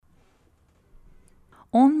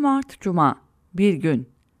10 Mart Cuma, bir gün.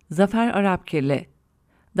 Zafer Arapkirli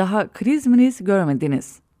Daha kriz mriz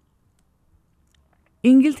görmediniz.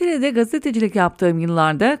 İngiltere'de gazetecilik yaptığım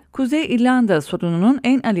yıllarda Kuzey İrlanda sorununun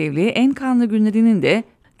en alevli, en kanlı günlerinin de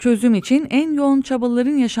çözüm için en yoğun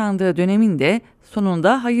çabaların yaşandığı dönemin de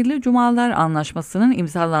sonunda Hayırlı Cumalar Anlaşması'nın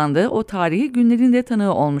imzalandığı o tarihi günlerin de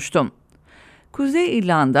tanığı olmuştum. Kuzey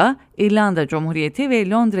İrlanda, İrlanda Cumhuriyeti ve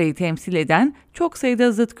Londra'yı temsil eden çok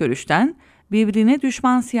sayıda zıt görüşten, birbirine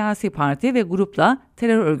düşman siyasi parti ve grupla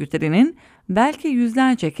terör örgütlerinin belki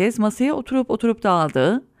yüzlerce kez masaya oturup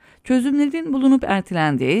dağıldığı, çözümlerin bulunup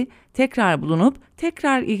ertelendiği, tekrar bulunup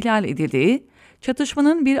tekrar ihlal edildiği,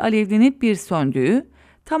 çatışmanın bir alevlenip bir söndüğü,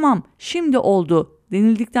 tamam şimdi oldu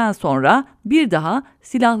denildikten sonra bir daha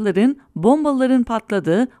silahların, bombaların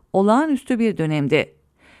patladığı olağanüstü bir dönemdi.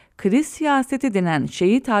 Kriz siyaseti denen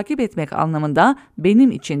şeyi takip etmek anlamında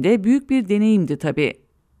benim için de büyük bir deneyimdi tabii.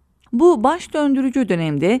 Bu baş döndürücü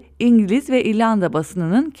dönemde İngiliz ve İrlanda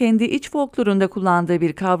basınının kendi iç folklorunda kullandığı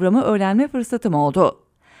bir kavramı öğrenme fırsatım oldu.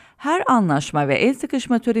 Her anlaşma ve el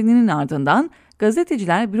sıkışma töreninin ardından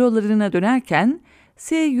gazeteciler bürolarına dönerken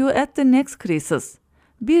 "See you at the next crisis",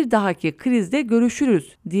 bir dahaki krizde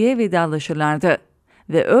görüşürüz diye vedalaşırlardı.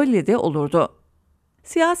 Ve öyle de olurdu.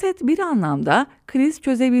 Siyaset bir anlamda kriz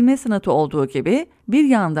çözebilme sanatı olduğu gibi bir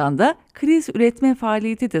yandan da kriz üretme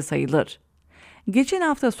faaliyeti de sayılır. Geçen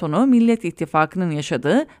hafta sonu Millet İttifakı'nın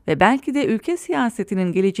yaşadığı ve belki de ülke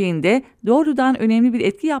siyasetinin geleceğinde doğrudan önemli bir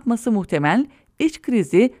etki yapması muhtemel iç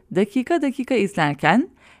krizi dakika dakika izlerken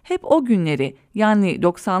hep o günleri yani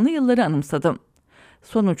 90'lı yılları anımsadım.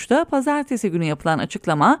 Sonuçta pazartesi günü yapılan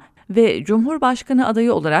açıklama ve Cumhurbaşkanı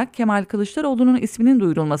adayı olarak Kemal Kılıçdaroğlu'nun isminin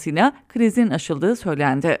duyurulmasıyla krizin aşıldığı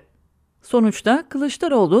söylendi. Sonuçta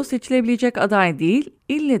Kılıçdaroğlu seçilebilecek aday değil,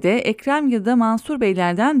 ille de Ekrem ya da Mansur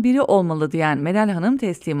Beylerden biri olmalı diyen Meral Hanım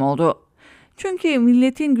teslim oldu. Çünkü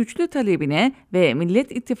milletin güçlü talebine ve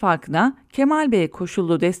Millet İttifakı'na Kemal Bey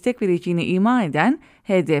koşullu destek vereceğini ima eden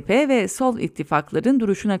HDP ve Sol ittifakların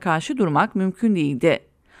duruşuna karşı durmak mümkün değildi.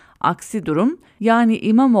 Aksi durum, yani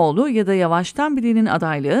İmamoğlu ya da Yavaş'tan birinin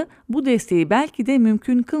adaylığı bu desteği belki de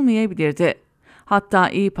mümkün kılmayabilirdi. Hatta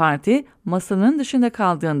İYİ Parti masanın dışında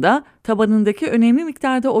kaldığında tabanındaki önemli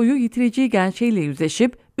miktarda oyu yitireceği gerçeğiyle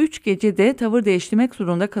yüzleşip 3 gecede tavır değiştirmek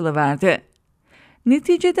zorunda kalıverdi.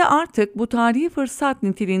 Neticede artık bu tarihi fırsat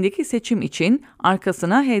niteliğindeki seçim için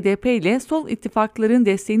arkasına HDP ile Sol ittifakların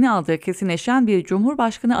desteğini aldığı kesinleşen bir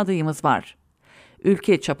Cumhurbaşkanı adayımız var.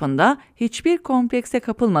 Ülke çapında hiçbir komplekse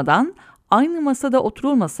kapılmadan aynı masada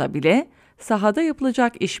oturulmasa bile sahada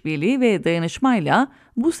yapılacak işbirliği ve dayanışmayla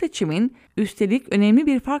bu seçimin üstelik önemli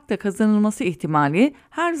bir farkla kazanılması ihtimali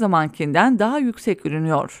her zamankinden daha yüksek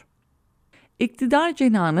görünüyor. İktidar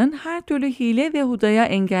cenahının her türlü hile ve hudaya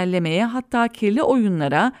engellemeye, hatta kirli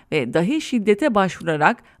oyunlara ve dahi şiddete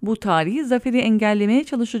başvurarak bu tarihi zaferi engellemeye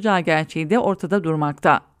çalışacağı gerçeği de ortada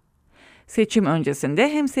durmakta. Seçim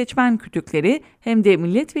öncesinde hem seçmen kütükleri hem de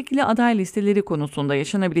milletvekili aday listeleri konusunda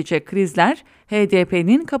yaşanabilecek krizler,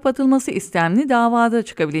 HDP'nin kapatılması istemli davada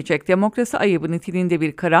çıkabilecek demokrasi ayıbı niteliğinde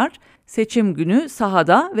bir karar, seçim günü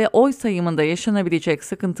sahada ve oy sayımında yaşanabilecek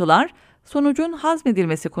sıkıntılar, sonucun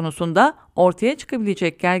hazmedilmesi konusunda ortaya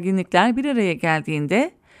çıkabilecek gerginlikler bir araya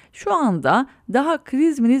geldiğinde, şu anda daha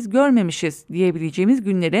kriz mriz görmemişiz diyebileceğimiz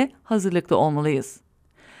günlere hazırlıklı olmalıyız.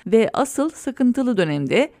 Ve asıl sıkıntılı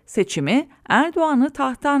dönemde seçimi Erdoğan'ı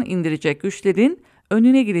tahttan indirecek güçlerin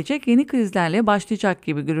önüne girecek yeni krizlerle başlayacak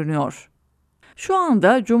gibi görünüyor. Şu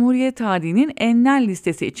anda Cumhuriyet tarihinin enler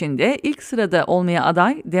listesi içinde ilk sırada olmaya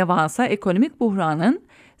aday devasa ekonomik buhranın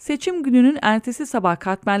seçim gününün ertesi sabah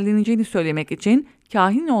katmerleneceğini söylemek için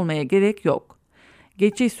kahin olmaya gerek yok.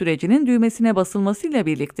 Geçiş sürecinin düğmesine basılmasıyla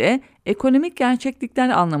birlikte ekonomik gerçeklikler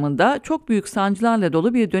anlamında çok büyük sancılarla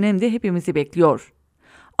dolu bir dönemde hepimizi bekliyor.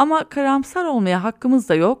 Ama karamsar olmaya hakkımız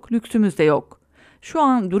da yok, lüksümüz de yok. Şu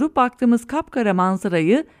an durup baktığımız kapkara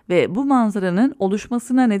manzarayı ve bu manzaranın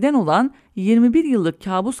oluşmasına neden olan 21 yıllık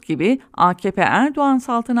kabus gibi AKP Erdoğan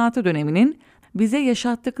saltanatı döneminin bize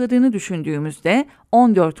yaşattıklarını düşündüğümüzde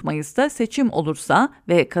 14 Mayıs'ta seçim olursa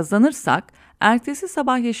ve kazanırsak ertesi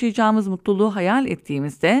sabah yaşayacağımız mutluluğu hayal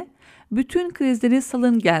ettiğimizde bütün krizleri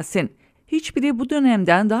salın gelsin, hiçbiri bu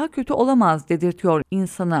dönemden daha kötü olamaz dedirtiyor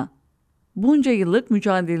insana. Bunca yıllık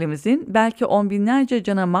mücadelemizin, belki on binlerce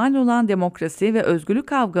cana mal olan demokrasi ve özgürlük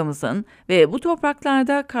kavgamızın ve bu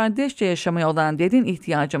topraklarda kardeşçe yaşamaya olan derin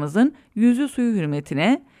ihtiyacımızın yüzü suyu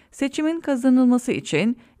hürmetine, seçimin kazanılması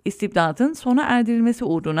için istibdatın sona erdirilmesi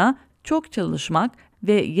uğruna çok çalışmak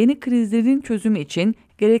ve yeni krizlerin çözümü için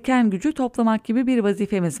gereken gücü toplamak gibi bir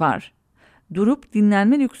vazifemiz var. Durup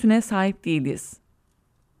dinlenme lüksüne sahip değiliz.